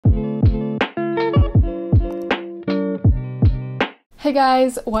Hey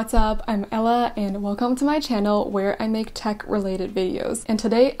guys, what's up? I'm Ella and welcome to my channel where I make tech related videos. And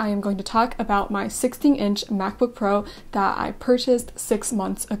today I am going to talk about my 16-inch MacBook Pro that I purchased 6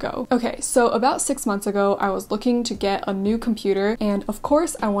 months ago. Okay, so about 6 months ago I was looking to get a new computer, and of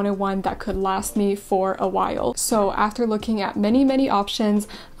course I wanted one that could last me for a while. So after looking at many options,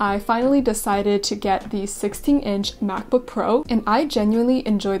 I finally decided to get the 16-inch MacBook Pro, and I genuinely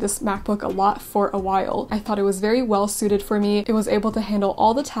enjoyed this MacBook a lot for a while. I thought it was very well suited for me. It was able to handle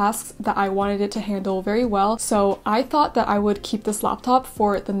all the tasks that I wanted it to handle very well, so I thought that I would keep this laptop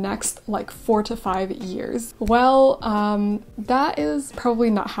for the next like 4 to 5 years. Well, that is probably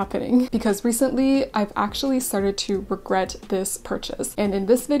not happening because recently I've actually started to regret this purchase, and in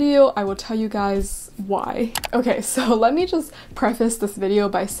this video I will tell you guys why. Okay, so let me just preface this video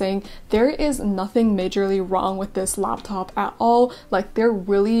by saying there is nothing majorly wrong with this laptop at all. Like, there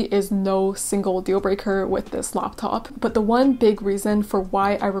really is no single deal breaker with this laptop, but the one big reason for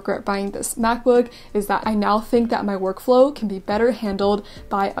why I regret buying this MacBook is that I now think that my workflow can be better handled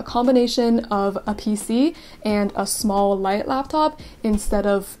by a combination of a PC and a small light laptop instead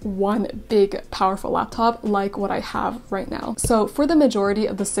of one big powerful laptop like what I have right now. So for the majority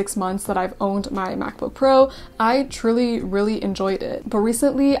of the 6 months that I've owned my MacBook Pro, I truly really enjoyed it. But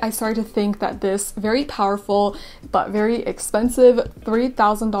recently I started to think that this very powerful but very expensive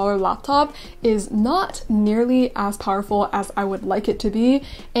 $3,000 laptop is not nearly as powerful as I would like it to be,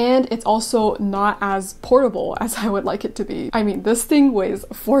 and it's also not as portable as I would like it to be. I mean, this thing weighs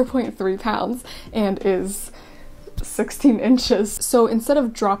 4.3 pounds and is 16 inches. So instead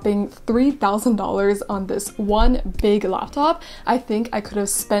of dropping $3,000 on this one big laptop, I think I could have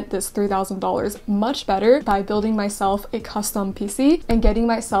spent this $3,000 much better by building myself a custom PC and getting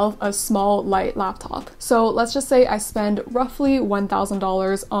myself a small light laptop. So let's just say I spend roughly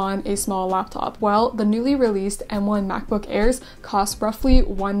 $1,000 on a small laptop. Well, the newly released M1 MacBook Airs cost roughly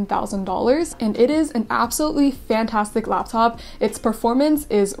 $1,000, and it is an absolutely fantastic laptop. Its performance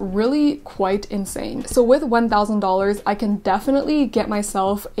is really quite insane. So with $1,000, I can definitely get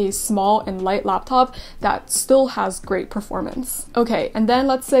myself a small and light laptop that still has great performance. Okay, and then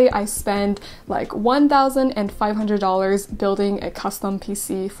let's say I spend like $1,500 building a custom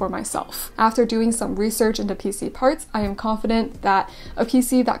PC for myself. After doing some research into PC parts, I am confident that a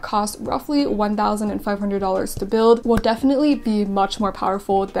PC that costs roughly $1,500 to build will definitely be much more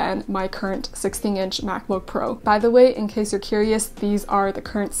powerful than my current 16-inch MacBook Pro. By the way, in case you're curious, these are the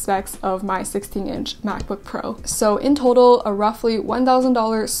current specs of my 16-inch MacBook Pro. So in total, a roughly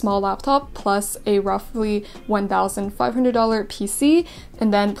 $1,000 small laptop plus a roughly $1,500 PC,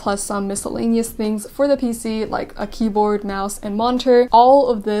 and then plus some miscellaneous things for the PC like a keyboard, mouse, and monitor. All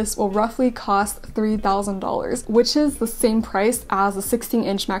of this will roughly cost $3,000, which is the same price as the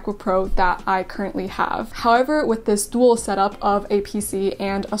 16-inch MacBook Pro that I currently have. However, with this dual setup of a PC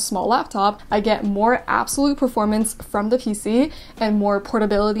and a small laptop, I get more absolute performance from the PC and more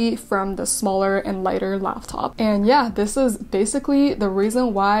portability from the smaller and lighter laptop. And yeah, this is basically the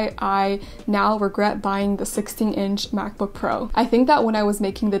reason why I now regret buying the 16-inch MacBook Pro. I think that when I was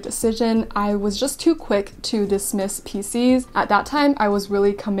making the decision, I was just too quick to dismiss PCs. At that time, I was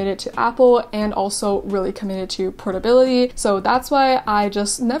really committed to Apple and also really committed to portability. So that's why I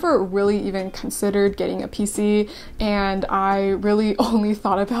just never really even considered getting a PC, and I really only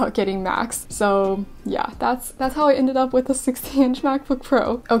thought about getting Macs. So yeah, that's how I ended up with the 16-inch MacBook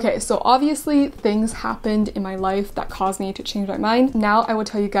Pro. Okay, so obviously things happened in my life that caused me to change my mind. Now I will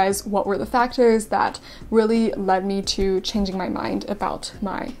tell you guys what were the factors that really led me to changing my mind about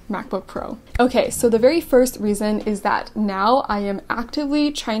my MacBook Pro. Okay, so the very first reason is that now I am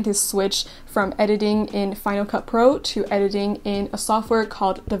actively trying to switch from editing in Final Cut Pro to editing in a software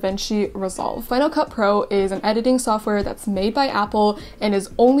called DaVinci Resolve. Final Cut Pro is an editing software that's made by Apple and is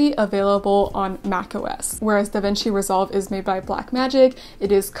only available on macOS, whereas DaVinci Resolve is made by Blackmagic.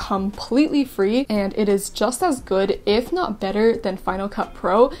 It is completely free and it is just as good, if not better, than Final Cut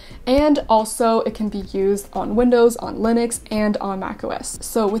Pro, and also it can be used on Windows, on Linux, and on macOS.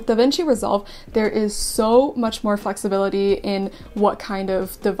 So with DaVinci Resolve, there is so much more flexibility in what kind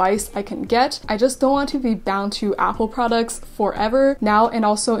of device I can get. I just don't want to be bound to Apple products forever now, and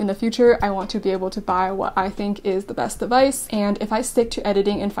also in the future I want to be able to buy what I think is the best device. And if I stick to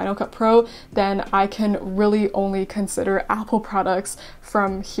editing in Final Cut Pro, then I I can really only consider Apple products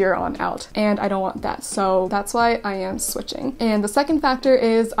from here on out, and I don't want that, so that's why I am switching. And the second factor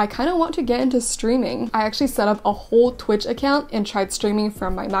is I kind of want to get into streaming. I actually set up a whole Twitch account and tried streaming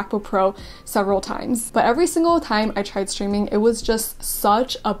from my MacBook Pro several times, but every single time I tried streaming, it was just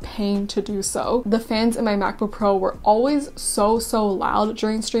such a pain to do so. The fans in my MacBook Pro were always so loud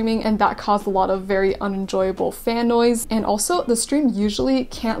during streaming, and that caused a lot of very unenjoyable fan noise. And also the stream usually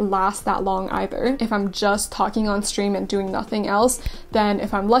can't last that long either. If I'm just talking on stream and doing nothing else, then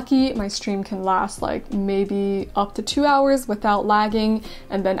if I'm lucky, my stream can last like maybe up to 2 hours without lagging,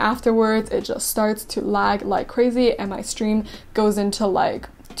 and then afterwards it just starts to lag like crazy and my stream goes into like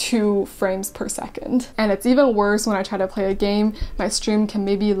 2 frames per second. And it's even worse when I try to play a game. My stream can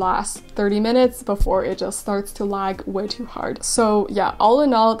maybe last 30 minutes before it just starts to lag way too hard. So yeah, all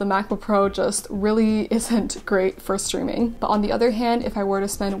in all, the MacBook Pro just really isn't great for streaming. But on the other hand, if I were to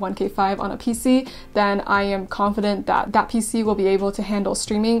spend 1K5 on a PC, then I am confident that that PC will be able to handle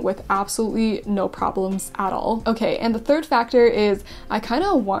streaming with absolutely no problems at all. Okay, and the third factor is I kind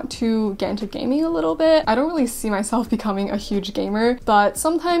of want to get into gaming a little bit. I don't really see myself becoming a huge gamer, but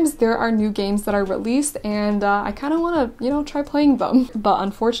sometimes there are new games that are released and I kind of want to, you know, try playing them. But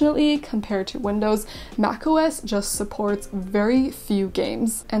unfortunately, compared to Windows, macOS just supports very few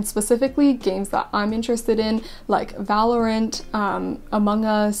games, and specifically games that I'm interested in, like Valorant, Among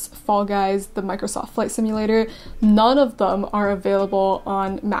Us, Fall Guys, the Microsoft Flight Simulator. None of them are available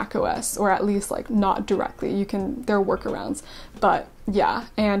on macOS, or at least like not directly. There are workarounds, but yeah,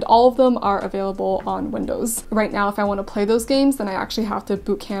 and all of them are available on Windows. Right now, if I want to play those games, then I actually have to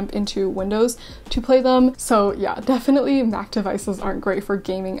boot camp into Windows to play them. So yeah, definitely Mac devices aren't great for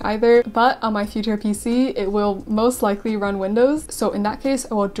gaming either, but on my future PC, it will most likely run Windows. So in that case,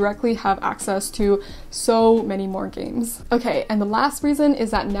 I will directly have access to so many more games. Okay, and the last reason is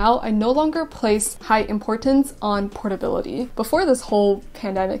that now I no longer place high importance on portability. Before this whole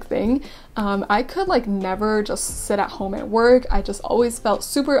pandemic thing, I could like never just sit at home and work. I just always felt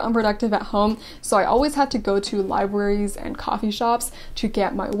super unproductive at home, so I always had to go to libraries and coffee shops to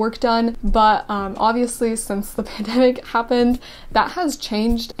get my work done. But obviously, since the pandemic happened, that has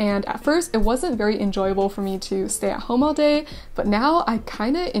changed, and at first it wasn't very enjoyable for me to stay at home all day, but now I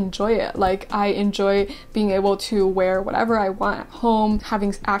kind of enjoy it. Like, I enjoy being able to wear whatever I want at home,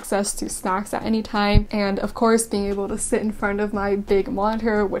 having access to snacks at any time, and of course being able to sit in front of my big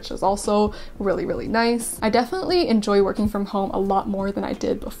monitor, which is also really nice. I definitely enjoy working from home a lot more than I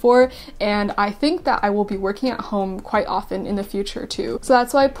did before, and I think that I will be working at home quite often in the future too. So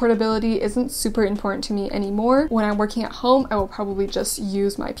that's why portability isn't super important to me anymore. When I'm working at home, I will probably just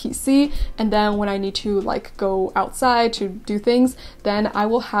use my PC, and then when I need to like go outside to do things, then I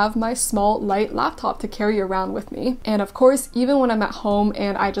will have my small light laptop to carry around with me. And of course, even when I'm at home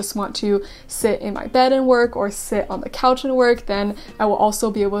and I just want to sit in my bed and work, or sit on the couch and work, then I will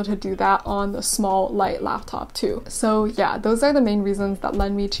also be able to do that on the small light laptop too. So yeah, those are the main reasons that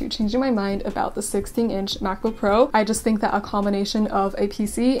led me to changing my mind about the 16-inch MacBook Pro. I just think that a combination of a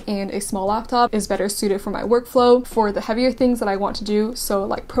PC and a small laptop is better suited for my workflow. For the heavier things that I want to do, so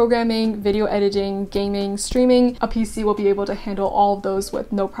like programming, video editing, gaming, streaming, a PC will be able to handle all of those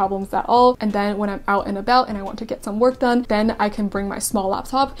with no problems at all. And then when I'm out and about and I want to get some work done, then I can bring my small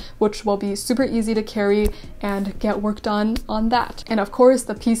laptop, which will be super easy to carry, and get work done on that. And of course,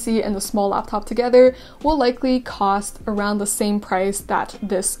 the PC and the small laptop together will likely cost around the same price that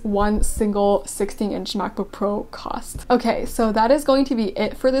this one single 16-inch MacBook Pro cost. Okay, so that is going to be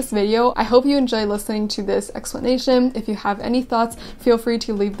it for this video. I hope you enjoyed listening to this explanation. If you have any thoughts, feel free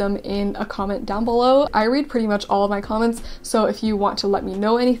to leave them in a comment down below. I read pretty much all of my comments, so if you want to let me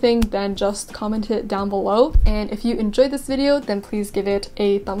know anything, then just comment it down below. And if you enjoyed this video, then please give it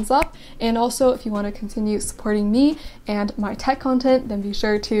a thumbs up. And also, if you want to continue supporting me and my tech content, then be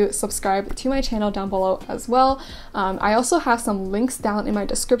sure to subscribe to my channel down below as well. I also have some links down in my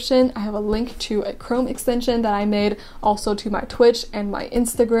description. I have a link to a Chrome extension that I made, also to my Twitch and my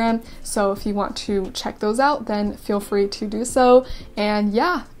Instagram. So if you want to check those out, then feel free to do so. And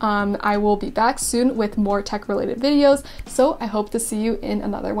yeah, I will be back soon with more tech related videos. So I hope to see you in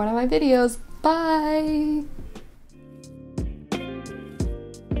another one of my videos. Bye!